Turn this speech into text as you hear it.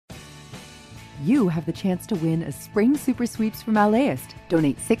you have the chance to win a spring super sweeps from LAist.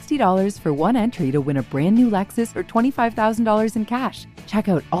 Donate $60 for one entry to win a brand new Lexus or $25,000 in cash. Check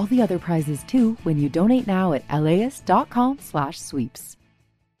out all the other prizes too when you donate now at laist.com/sweeps.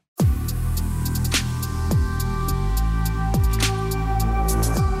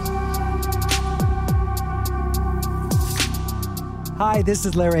 Hi, this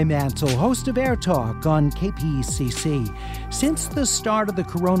is Larry Mansell, host of Air Talk on KPCC. Since the start of the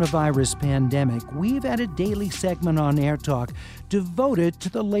coronavirus pandemic, we've had a daily segment on Air Talk devoted to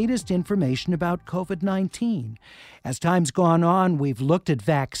the latest information about COVID-19. As time's gone on, we've looked at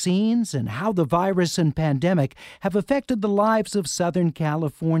vaccines and how the virus and pandemic have affected the lives of Southern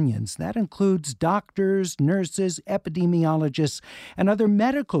Californians. That includes doctors, nurses, epidemiologists, and other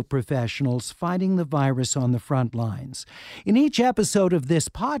medical professionals fighting the virus on the front lines. In each episode of this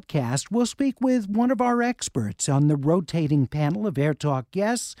podcast, we'll speak with one of our experts on the rotating panel of Air Talk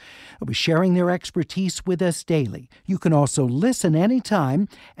guests who will be sharing their expertise with us daily. You can also listen anytime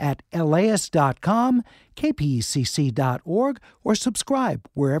at laist.com, kpecc.org, or subscribe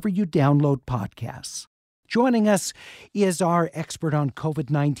wherever you download podcasts. Joining us is our expert on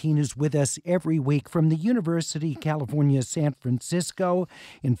COVID-19 who's with us every week from the University of California, San Francisco,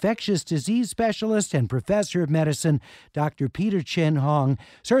 infectious disease specialist and professor of medicine, Dr. Peter Chin Hong.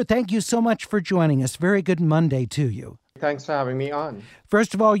 Sir, thank you so much for joining us. Very good Monday to you. Thanks for having me on.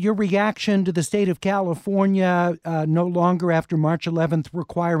 First of all, your reaction to the state of California no longer after March 11th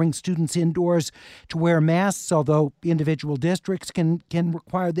requiring students indoors to wear masks, although individual districts can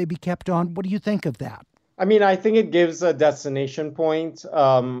require they be kept on. What do you think of that? I mean, I think it gives a destination point.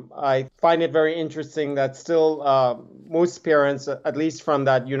 I find it very interesting that still most parents, at least from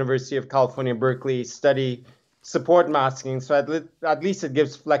that University of California, Berkeley study, support masking. So at least it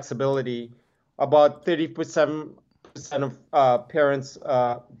gives flexibility. About 30% of parents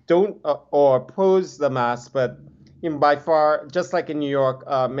don't or oppose the mask, but by far, just like in New York,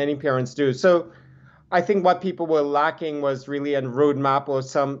 many parents do. So I think what people were lacking was really a roadmap or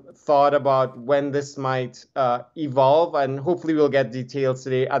some thought about when this might evolve, and hopefully we'll get details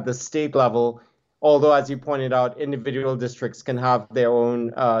today at the state level. Although, as you pointed out, individual districts can have their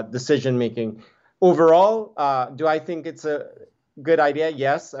own decision making. Overall, do I think it's a good idea?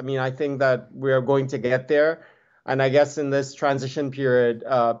 Yes. I mean, I think that we're going to get there. And I guess in this transition period,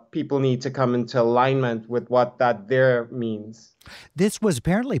 people need to come into alignment with what that there means. This was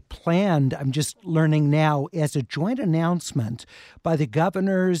apparently planned, I'm just learning now, as a joint announcement by the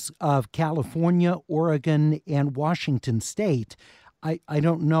governors of California, Oregon, and Washington State. I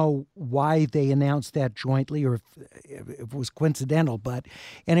don't know why they announced that jointly or if it was coincidental, but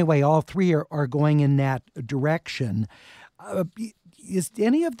anyway, all three are going in that direction. Is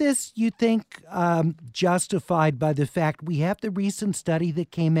any of this, you think, justified by the fact we have the recent study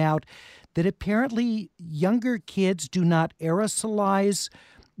that came out that apparently younger kids do not aerosolize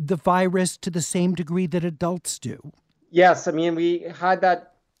the virus to the same degree that adults do? Yes, I mean, we had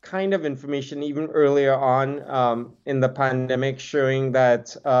that kind of information even earlier on in the pandemic showing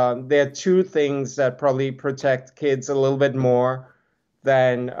that there are two things that probably protect kids a little bit more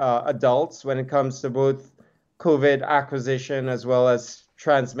than adults when it comes to both COVID acquisition as well as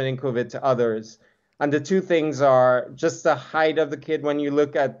transmitting COVID to others. And the two things are just the height of the kid when you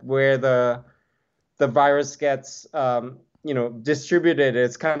look at where the virus gets distributed.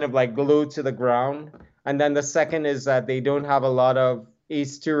 It's kind of like glued to the ground. And then the second is that they don't have a lot of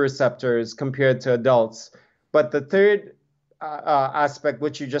ACE2 receptors compared to adults. But the third aspect,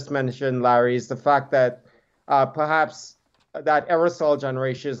 which you just mentioned, Larry, is the fact that perhaps that aerosol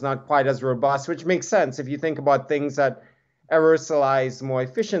generation is not quite as robust, which makes sense. If you think about things that aerosolize more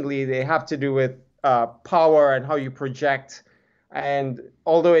efficiently, they have to do with power and how you project. And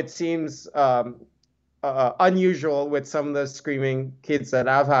although it seems unusual with some of the screaming kids that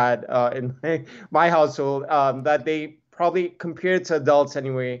I've had in my household, that they probably, compared to adults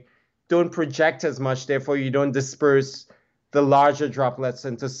anyway, don't project as much. Therefore, you don't disperse the larger droplets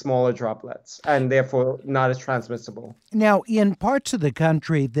into smaller droplets, and therefore not as transmissible. Now, in parts of the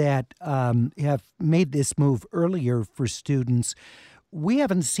country that have made this move earlier for students, we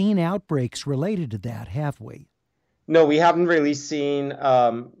haven't seen outbreaks related to that, have we? No, we haven't really seen,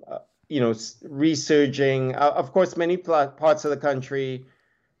 resurging. Of course, many parts of the country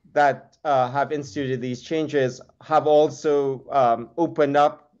that have instituted these changes have also opened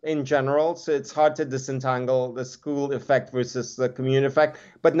up in general, so it's hard to disentangle the school effect versus the community effect.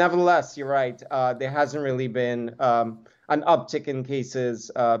 But nevertheless, you're right. There hasn't really been an uptick in cases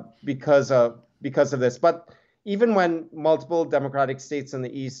because of this. But even when multiple Democratic states in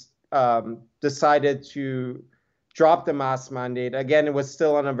the East decided to dropped the mask mandate. Again, it was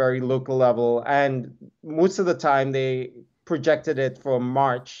still on a very local level. And most of the time they projected it for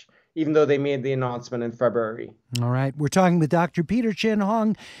March, even though they made the announcement in February. All right. We're talking with Dr. Peter Chin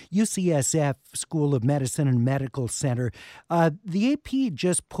Hong, UCSF School of Medicine and Medical Center. The AP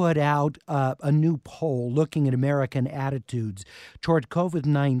just put out a new poll looking at American attitudes toward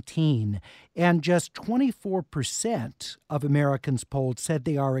COVID-19, and just 24% of Americans polled said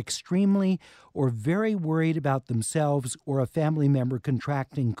they are extremely or very worried about themselves or a family member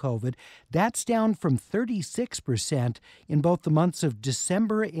contracting COVID. That's down from 36% in both the months of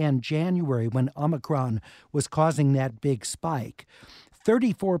December and January, when Omicron was causing that big spike.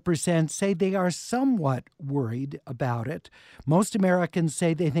 34% say they are somewhat worried about it. Most Americans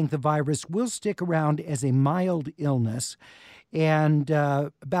say they think the virus will stick around as a mild illness. And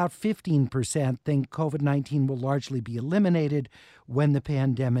about 15% think COVID-19 will largely be eliminated when the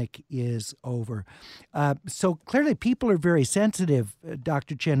pandemic is over. So clearly people are very sensitive,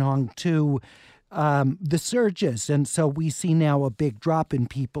 Dr. Chin Hong, to the surges. And so we see now a big drop in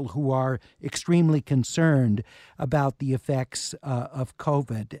people who are extremely concerned about the effects of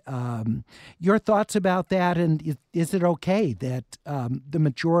COVID. Your thoughts about that, and is it okay that the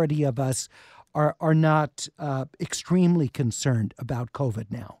majority of us are not extremely concerned about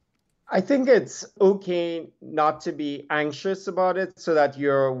COVID now? I think it's okay not to be anxious about it so that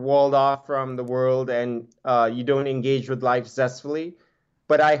you're walled off from the world and you don't engage with life zestfully.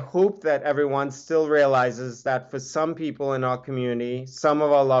 But I hope that everyone still realizes that for some people in our community, some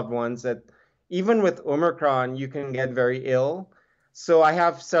of our loved ones, that even with Omicron, you can get very ill. So I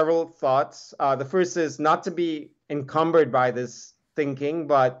have several thoughts. The first is not to be encumbered by this thinking,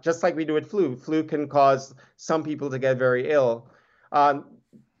 but just like we do with flu can cause some people to get very ill.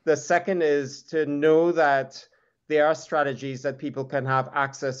 The second is to know that there are strategies that people can have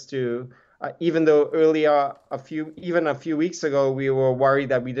access to. Even though earlier, a few weeks ago, we were worried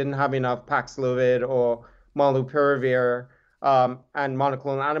that we didn't have enough Paxlovid or Molnupiravir and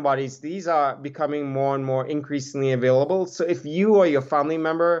monoclonal antibodies, these are becoming more and more increasingly available. So if you or your family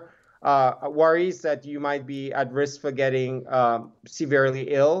member worries that you might be at risk for getting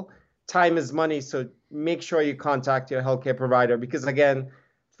severely ill, time is money. So make sure you contact your healthcare provider, because again,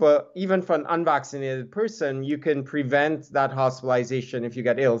 even for an unvaccinated person, you can prevent that hospitalization if you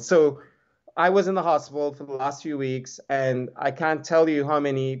get ill. So I was in the hospital for the last few weeks, and I can't tell you how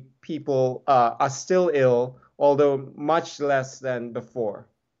many people are still ill, although much less than before.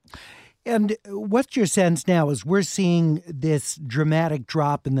 And what's your sense now as we're seeing this dramatic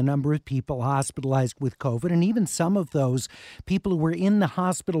drop in the number of people hospitalized with COVID, and even some of those people who were in the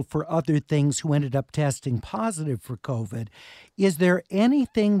hospital for other things who ended up testing positive for COVID? Is there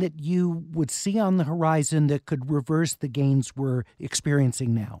anything that you would see on the horizon that could reverse the gains we're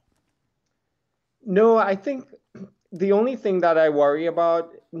experiencing now? No, I think the only thing that I worry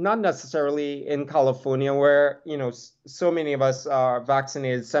about, not necessarily in California, where, so many of us are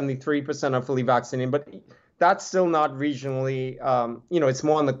vaccinated, 73% are fully vaccinated, but that's still not regionally, it's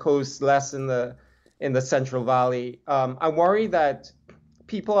more on the coast, less in the Central Valley. I worry that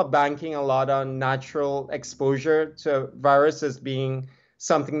people are banking a lot on natural exposure to viruses being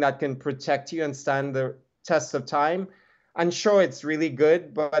something that can protect you and stand the test of time. And sure, it's really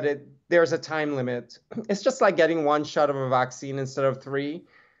good, but there's a time limit. It's just like getting one shot of a vaccine instead of 3.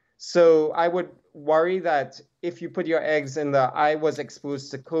 So I would worry that if you put your eggs in the "I was exposed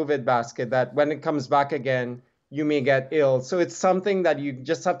to COVID" basket, that when it comes back again, you may get ill. So it's something that you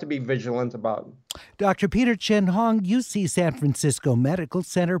just have to be vigilant about. Dr. Peter Chin Hong, UC San Francisco Medical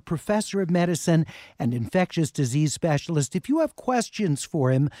Center, professor of medicine and infectious disease specialist. If you have questions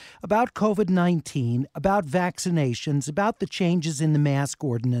for him about COVID-19, about vaccinations, about the changes in the mask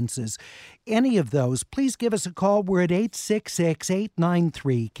ordinances, any of those, please give us a call. We're at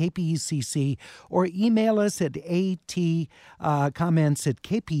 866-893-KPECC, or email us at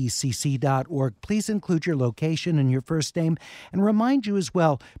comments@kpecc.org. Please include your location and your first name, and remind you as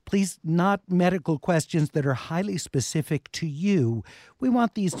well, please, not medical questions that are highly specific to you. We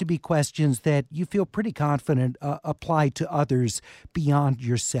want these to be questions that you feel pretty confident apply to others beyond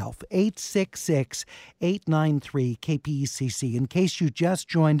yourself. 866-893-KPECC. In case you just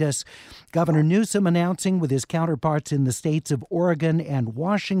joined us, Governor Newsom announcing with his counterparts in the states of Oregon and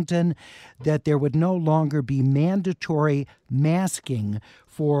Washington that there would no longer be mandatory masking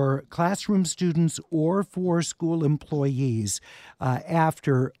for classroom students or for school employees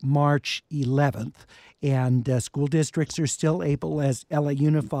after March 11th. And school districts are still able, as LA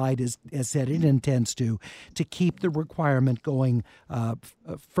Unified has said it intends to keep the requirement going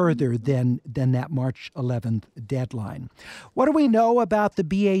further than that March 11th deadline. What do we know about the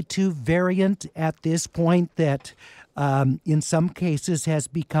BA2 variant at this point that in some cases has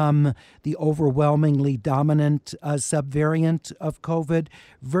become the overwhelmingly dominant subvariant of COVID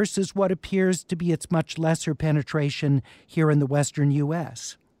versus what appears to be its much lesser penetration here in the Western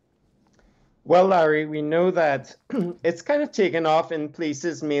U.S.? Well, Larry, we know that it's kind of taken off in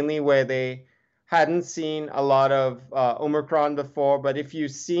places mainly where they hadn't seen a lot of Omicron before. But if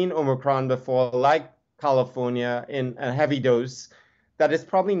you've seen Omicron before, like California in a heavy dose, that is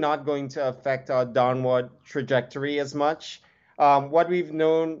probably not going to affect our downward trajectory as much. What we've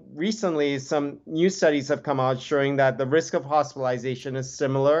known recently is some new studies have come out showing that the risk of hospitalization is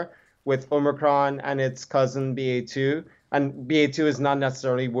similar with Omicron and its cousin BA2. And BA2 is not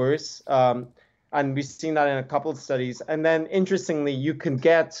necessarily worse. And we've seen that in a couple of studies. And then interestingly, you can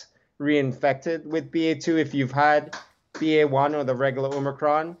get reinfected with BA2 if you've had BA1 or the regular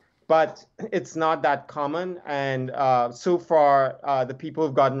Omicron, but it's not that common. And so far, the people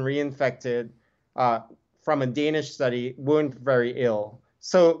who've gotten reinfected from a Danish study weren't very ill.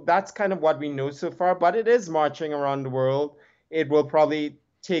 So that's kind of what we know so far, but it is marching around the world. It will probably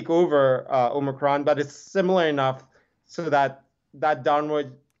take over Omicron, but it's similar enough so that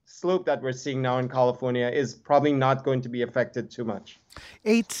downward slope that we're seeing now in California is probably not going to be affected too much.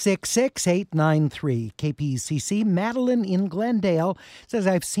 866-893-KPCC. Madeline in Glendale says,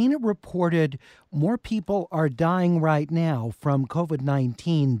 I've seen it reported more people are dying right now from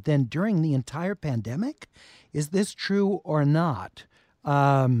COVID-19 than during the entire pandemic. Is this true or not?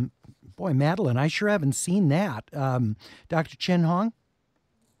 Boy, Madeline, I sure haven't seen that. Dr. Chen Hong?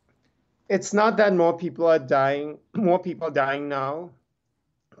 It's not that more people are dying now,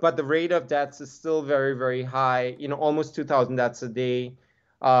 but the rate of deaths is still very, very high, almost 2,000 deaths a day.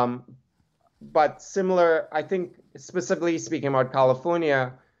 But similar, I think, specifically speaking about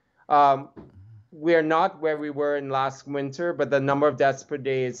California, we're not where we were in last winter, but the number of deaths per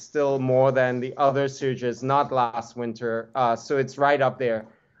day is still more than the other surges, not last winter. So it's right up there.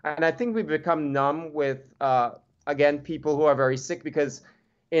 And I think we've become numb with, again, people who are very sick because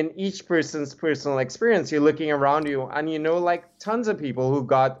in each person's personal experience, you're looking around you and like tons of people who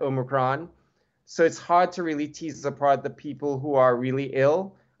got Omicron. So it's hard to really tease apart the people who are really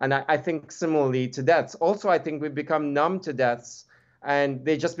ill. And I think similarly to deaths. Also, I think we've become numb to deaths and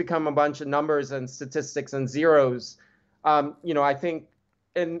they just become a bunch of numbers and statistics and zeros. I think,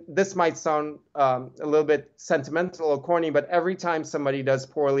 and this might sound a little bit sentimental or corny, but every time somebody does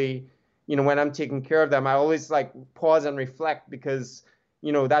poorly, when I'm taking care of them, I always pause and reflect because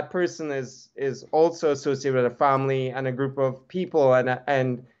that person is also associated with a family and a group of people.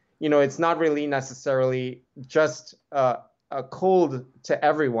 And it's not really necessarily just a cold to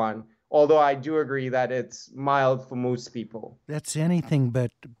everyone, although I do agree that it's mild for most people. That's anything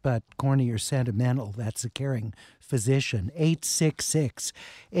but corny or sentimental. That's a caring physician.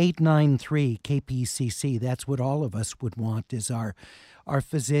 866-893-KPCC. That's what all of us would want is our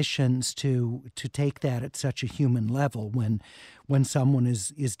physicians to take that at such a human level when someone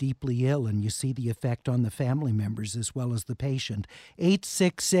is deeply ill and you see the effect on the family members as well as the patient.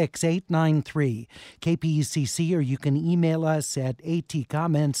 866-893-KPCC, or you can email us at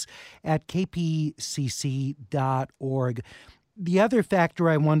atcomments@kpcc.org. The other factor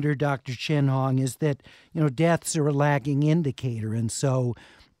I wonder, Dr. Chen Hong, is that, deaths are a lagging indicator. And so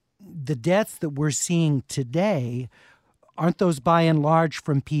the deaths that we're seeing today, aren't those by and large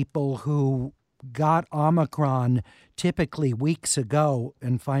from people who got Omicron typically weeks ago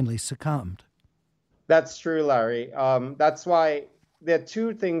and finally succumbed? That's true, Larry. That's why there are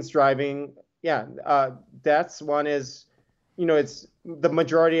two things driving deaths. One is, it's the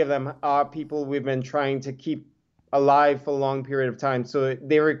majority of them are people we've been trying to keep alive for a long period of time. So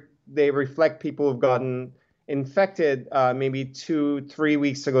they reflect people who've gotten infected maybe 2-3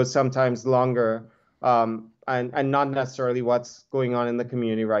 weeks ago, sometimes longer, and not necessarily what's going on in the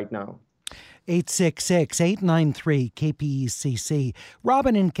community right now. 866-893-KPCC.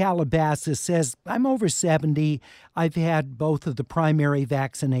 Robin in Calabasas says, I'm over 70. I've had both of the primary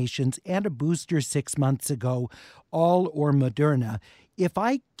vaccinations and a booster 6 months ago, all or Moderna. If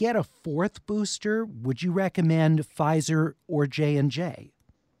I get a fourth booster, would you recommend Pfizer or J&J?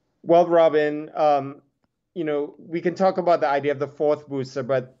 Well, Robin, we can talk about the idea of the fourth booster,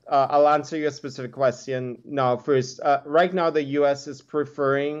 but I'll answer your specific question now first. Right now, the U.S. is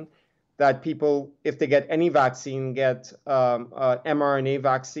preferring that people, if they get any vaccine, get an mRNA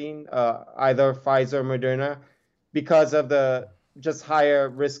vaccine, either Pfizer or Moderna, because of the just higher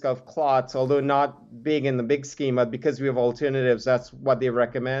risk of clots, although not big in the big scheme, but because we have alternatives, that's what they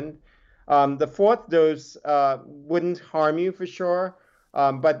recommend. The fourth dose wouldn't harm you for sure,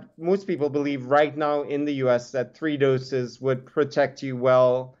 but most people believe right now in the US that 3 doses would protect you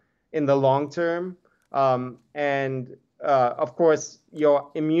well in the long term. Of course,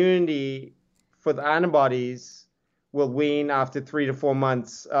 your immunity for the antibodies will wane after 3 to 4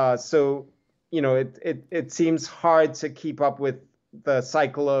 months. So, it seems hard to keep up with the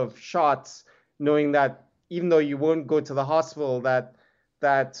cycle of shots, knowing that even though you won't go to the hospital,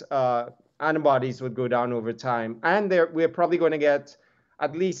 that antibodies would go down over time. And we're probably going to get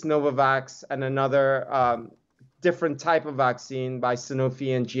at least Novavax and another different type of vaccine by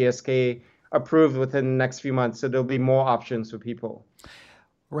Sanofi and GSK approved within the next few months. So there'll be more options for people.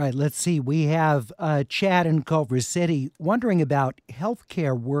 Right. Let's see. We have Chad in Culver City wondering about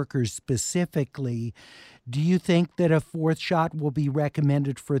healthcare workers specifically. Do you think that a 4th shot will be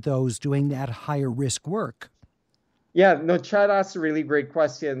recommended for those doing that higher risk work? Yeah, no, Chad asked a really great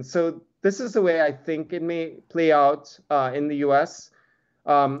question. So this is the way I think it may play out in the US.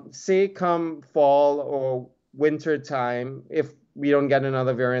 Say come fall or winter time, if we don't get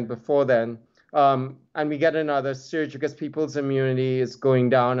another variant before then, and we get another surge because people's immunity is going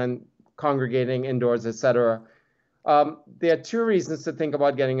down and congregating indoors, etc. There are 2 reasons to think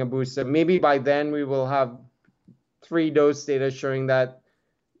about getting a booster. Maybe by then we will have 3-dose data showing that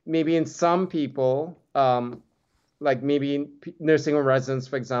maybe in some people, like maybe in nursing home residents,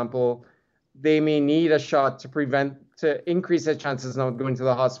 for example, they may need a shot to increase their chances of not going to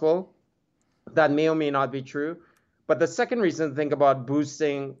the hospital. That may or may not be true. But the second reason to think about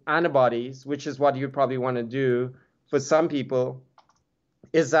boosting antibodies, which is what you probably want to do for some people,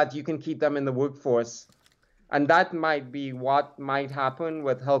 is that you can keep them in the workforce. And that might be what might happen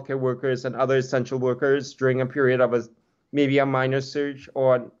with healthcare workers and other essential workers during a period of maybe a minor surge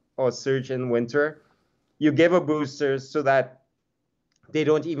or surge in winter. You give a booster so that they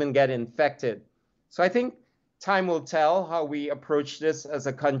don't even get infected. So I think time will tell how we approach this as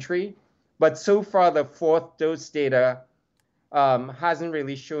a country. But so far, the 4th dose data hasn't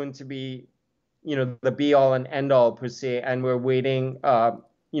really shown to be, the be-all and end-all per se, and we're waiting,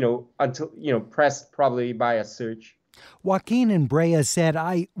 until, pressed probably by a surge. Joaquin in Brea said,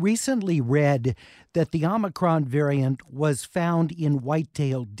 I recently read that the Omicron variant was found in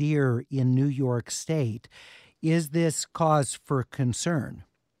white-tailed deer in New York State. Is this cause for concern?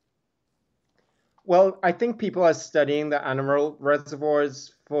 Well, I think people are studying the animal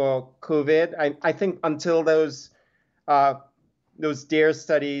reservoirs for COVID. I think until those deer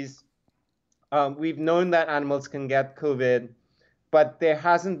studies, we've known that animals can get COVID, but there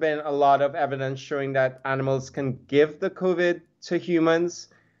hasn't been a lot of evidence showing that animals can give the COVID to humans.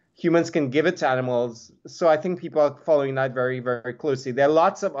 Humans can give it to animals. So I think people are following that very, very closely. There are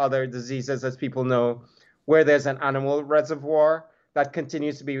lots of other diseases, as people know, where there's an animal reservoir that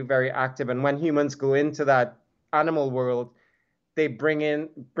continues to be very active. And when humans go into that animal world, they bring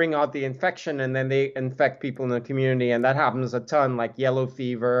out the infection, and then they infect people in the community. And that happens a ton, like yellow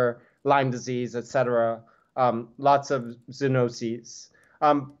fever, Lyme disease, etc. Lots of zoonoses.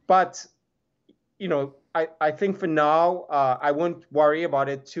 But, I think for now, I won't worry about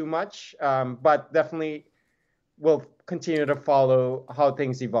it too much, but definitely we'll continue to follow how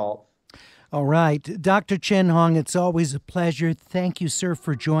things evolve. All right. Dr. Chen Hong, it's always a pleasure. Thank you, sir,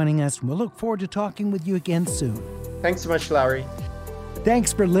 for joining us. We'll look forward to talking with you again soon. Thanks so much, Larry.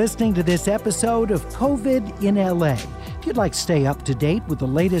 Thanks for listening to this episode of COVID in LA. If you'd like to stay up to date with the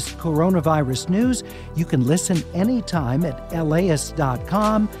latest coronavirus news, you can listen anytime at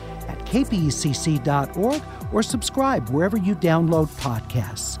laist.com, at kpecc.org, or subscribe wherever you download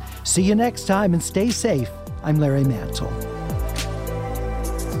podcasts. See you next time and stay safe. I'm Larry Mansell.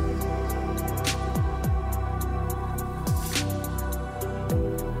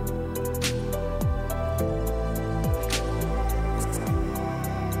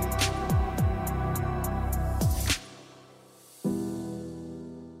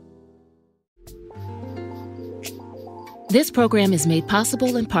 This program is made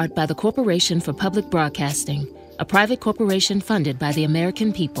possible in part by the Corporation for Public Broadcasting, a private corporation funded by the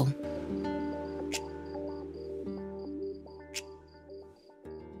American people.